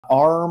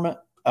ARM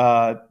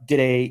did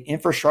a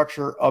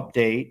infrastructure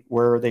update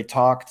where they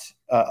talked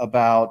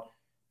about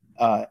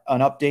an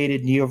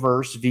updated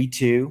Neoverse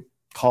V2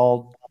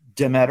 called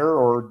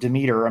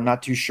Demeter, I'm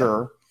not too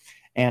sure,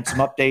 and some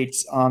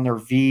updates on their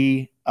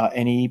V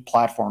and E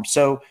platform.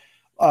 So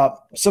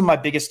some of my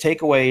biggest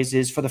takeaways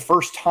is for the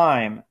first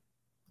time,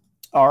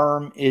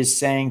 ARM is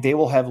saying they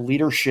will have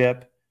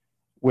leadership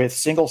with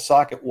single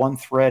socket, one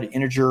thread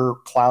integer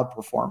cloud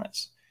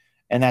performance.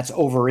 And that's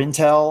over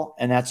Intel,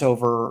 and that's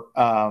over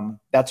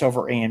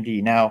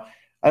AMD. Now,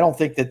 I don't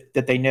think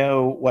that they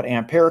know what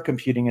Ampere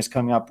computing is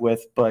coming up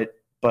with, but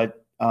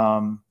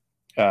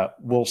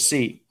we'll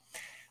see.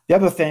 The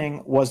other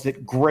thing was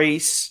that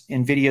Grace,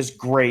 NVIDIA's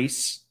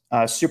Grace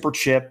super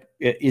chip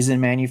is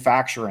in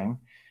manufacturing,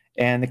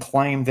 and the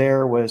claim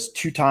there was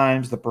 2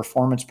 times the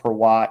performance per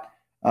watt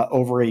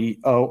over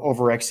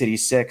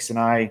x86, and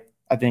I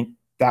think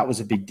that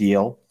was a big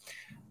deal.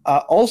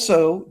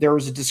 Also, there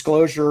was a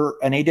disclosure,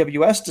 an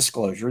AWS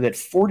disclosure, that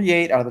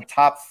 48 out of the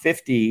top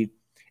 50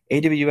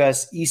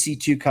 AWS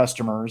EC2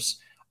 customers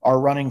are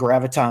running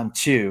Graviton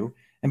 2.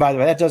 And by the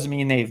way, that doesn't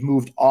mean they've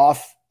moved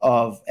off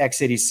of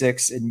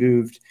x86 and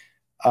moved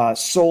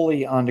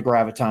solely onto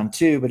Graviton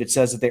 2, but it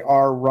says that they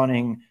are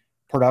running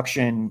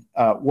production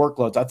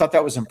workloads. I thought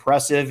that was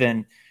impressive.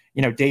 And,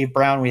 you know, Dave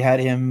Brown, we had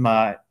him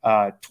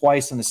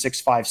twice on the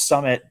 6.5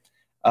 Summit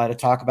to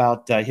talk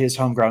about his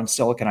homegrown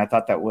silicon. I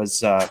thought that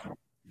was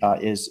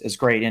is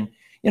great. And,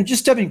 you know,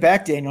 just stepping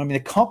back, Daniel, I mean, the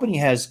company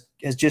has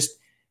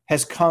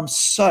come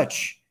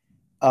such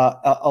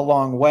a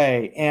long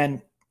way.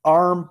 And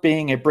ARM,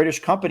 being a British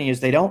company, is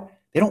they don't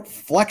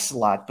flex a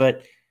lot.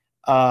 But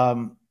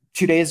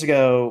 2 days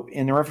ago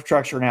in their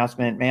infrastructure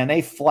announcement, man,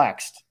 they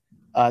flexed.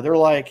 They're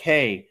like,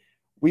 hey,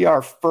 we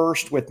are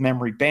first with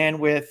memory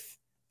bandwidth,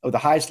 the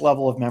highest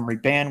level of memory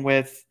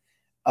bandwidth.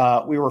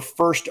 We were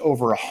first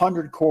over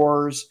 100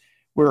 cores.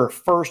 We were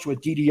first with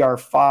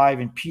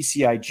DDR5 and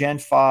PCI Gen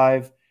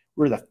 5.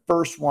 We were the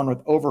first one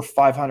with over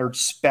 500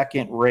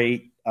 spec-int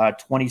rate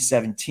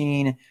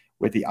 2017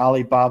 with the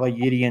Alibaba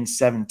Yidian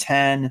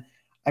 710.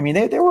 I mean,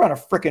 they were on a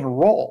freaking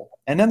roll.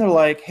 And then they're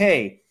like,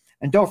 hey,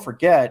 and don't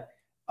forget,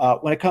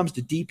 when it comes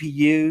to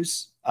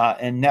DPUs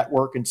and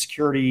network and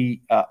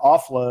security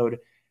offload,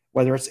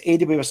 whether it's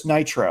AWS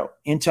Nitro,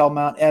 Intel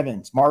Mount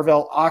Evans,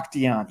 Marvell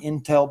Octeon,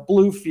 Intel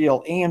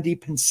Bluefield, AMD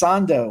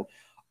Pensando,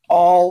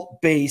 all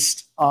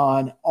based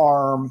on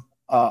ARM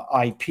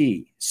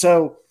IP.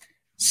 So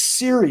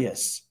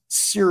serious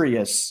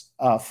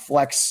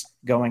flex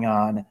going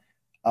on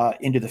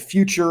into the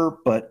future,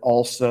 but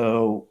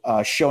also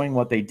showing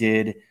what they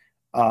did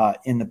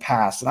in the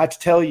past. And I have to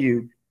tell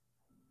you,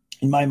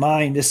 in my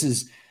mind, this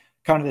is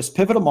kind of this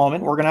pivotal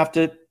moment. We're going to have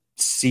to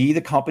see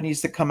the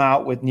companies that come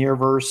out with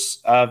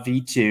Neoverse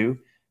V2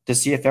 to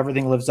see if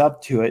everything lives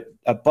up to it.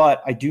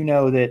 But I do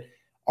know that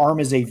ARM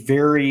is a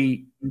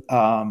very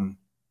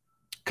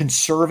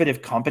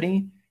conservative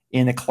company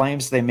in the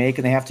claims they make,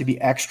 and they have to be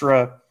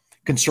extra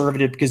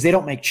conservative because they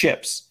don't make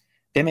chips.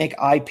 They make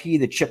IP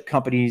that chip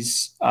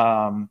companies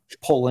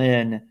pull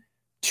in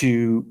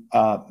to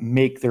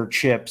make their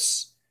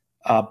chips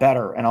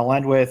better. And I'll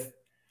end with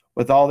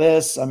all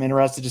this. I'm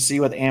interested to see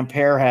what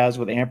Ampere has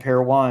with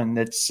Ampere 1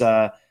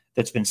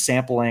 that's been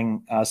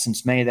sampling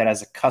since May, that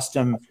has a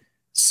custom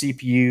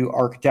CPU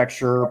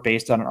architecture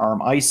based on an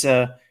ARM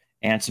ISA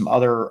and some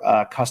other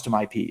custom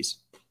IPs.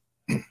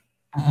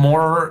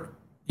 More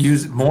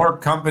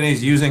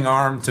companies using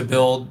ARM to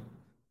build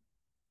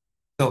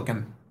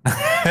silicon.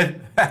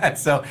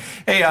 So,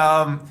 hey,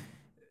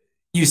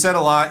 you said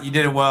a lot. You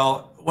did it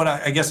well. What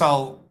I guess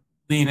I'll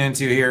lean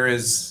into here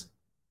is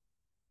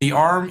the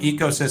ARM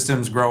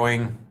ecosystem's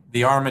growing.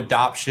 The ARM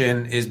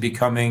adoption is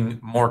becoming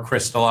more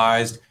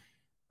crystallized.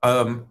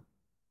 The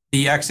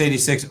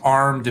x86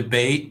 ARM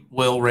debate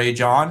will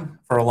rage on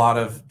for a lot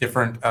of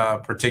different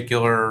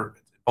particular,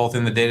 both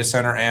in the data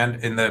center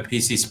and in the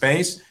PC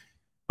space.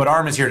 But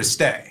ARM is here to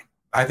stay.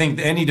 I think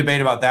any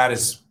debate about that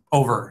is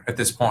over at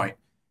this point.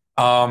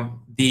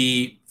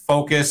 The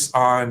focus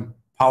on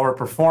power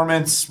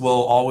performance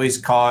will always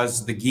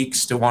cause the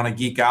geeks to want to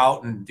geek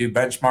out and do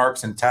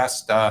benchmarks and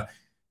test.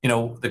 You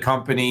know, the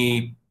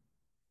company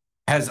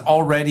has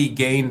already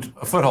gained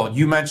a foothold.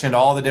 You mentioned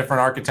all the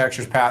different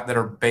architectures, Pat, that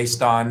are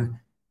based on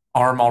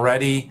ARM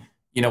already.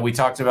 You know, we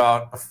talked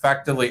about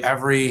effectively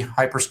every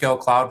hyperscale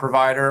cloud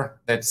provider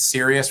that's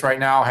serious right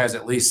now has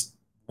at least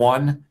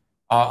one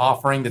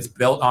offering that's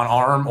built on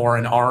ARM or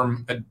an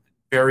ARM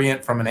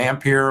variant from an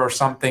Ampere or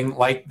something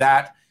like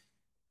that.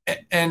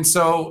 And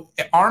so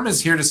ARM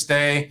is here to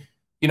stay.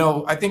 You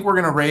know, I think we're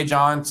going to rage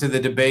on to the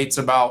debates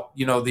about,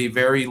 you know, the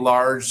very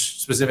large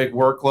specific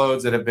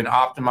workloads that have been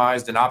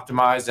optimized and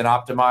optimized and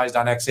optimized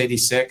on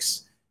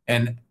x86.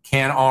 And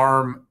can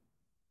ARM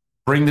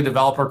bring the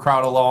developer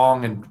crowd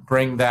along and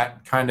bring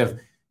that kind of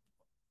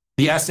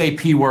the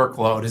SAP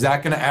workload? Is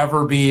that going to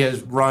ever be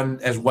run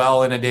as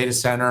well in a data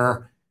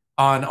center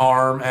on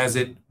ARM as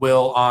it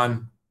will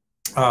on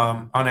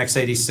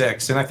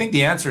x86? And I think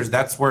the answer is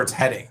that's where it's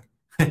heading.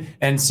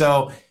 And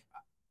so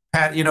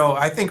Pat,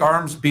 I think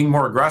ARM's being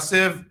more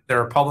aggressive.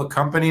 They're a public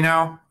company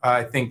now.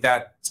 I think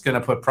that's going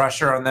to put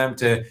pressure on them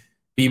to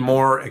be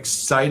more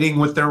exciting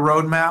with their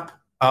roadmap,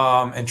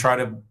 and try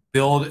to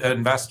build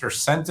investor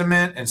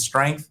sentiment and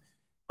strength.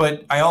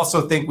 But I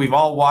also think we've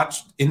all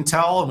watched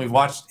Intel, and we've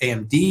watched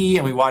AMD,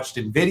 and we watched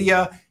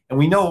NVIDIA, and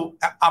we know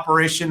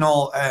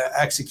operational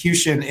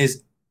execution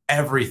is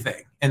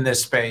everything in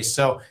this space.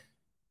 So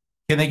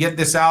can they get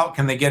this out?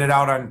 Can they get it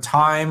out on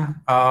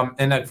time?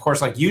 And of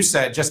course, like you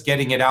said, just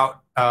getting it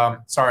out.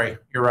 Sorry,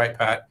 you're right,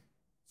 Pat.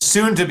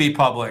 Soon to be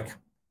public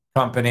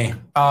company.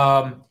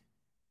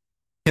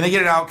 Can they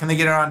get it out? Can they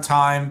get it on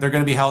time? They're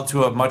going to be held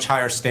to a much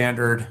higher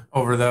standard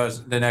over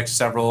the next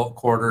several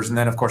quarters. And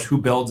then, of course, who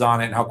builds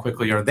on it and how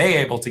quickly are they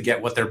able to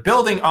get what they're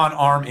building on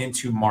ARM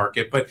into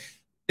market? But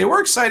they were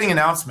exciting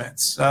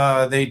announcements.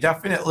 They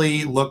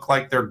definitely look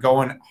like they're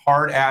going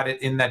hard at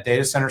it in that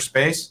data center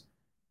space.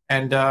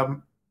 And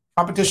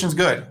competition's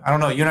good. I don't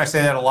know. You and I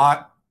say that a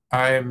lot.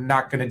 I am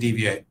not going to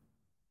deviate.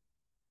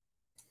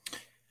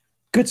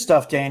 Good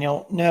stuff,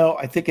 Daniel. No,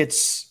 I think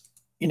it's,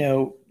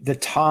 the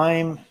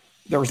time.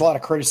 There was a lot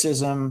of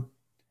criticism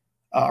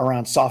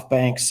around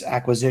SoftBank's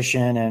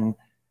acquisition and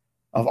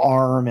of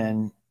ARM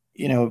and,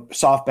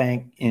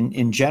 SoftBank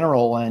in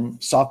general. And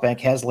SoftBank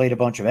has laid a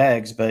bunch of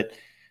eggs, but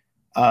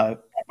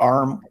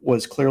ARM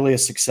was clearly a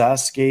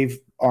success, gave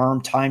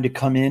ARM time to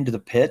come into the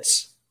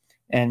pits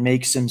and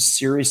make some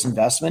serious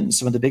investment. And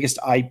some of the biggest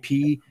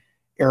IP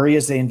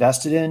areas they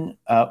invested in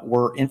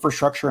were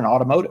infrastructure and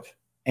automotive.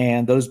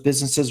 And those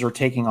businesses are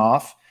taking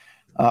off.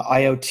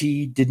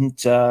 IoT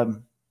didn't,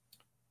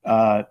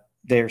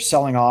 they're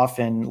selling off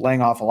and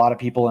laying off a lot of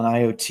people in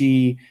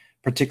IoT,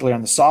 particularly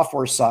on the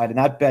software side. And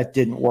that bet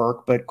didn't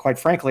work. But quite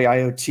frankly,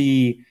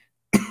 IoT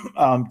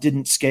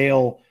didn't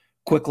scale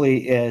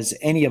quickly as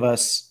any of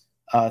us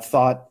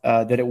thought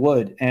that it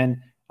would.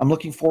 And I'm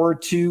looking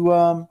forward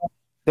to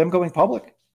them going public.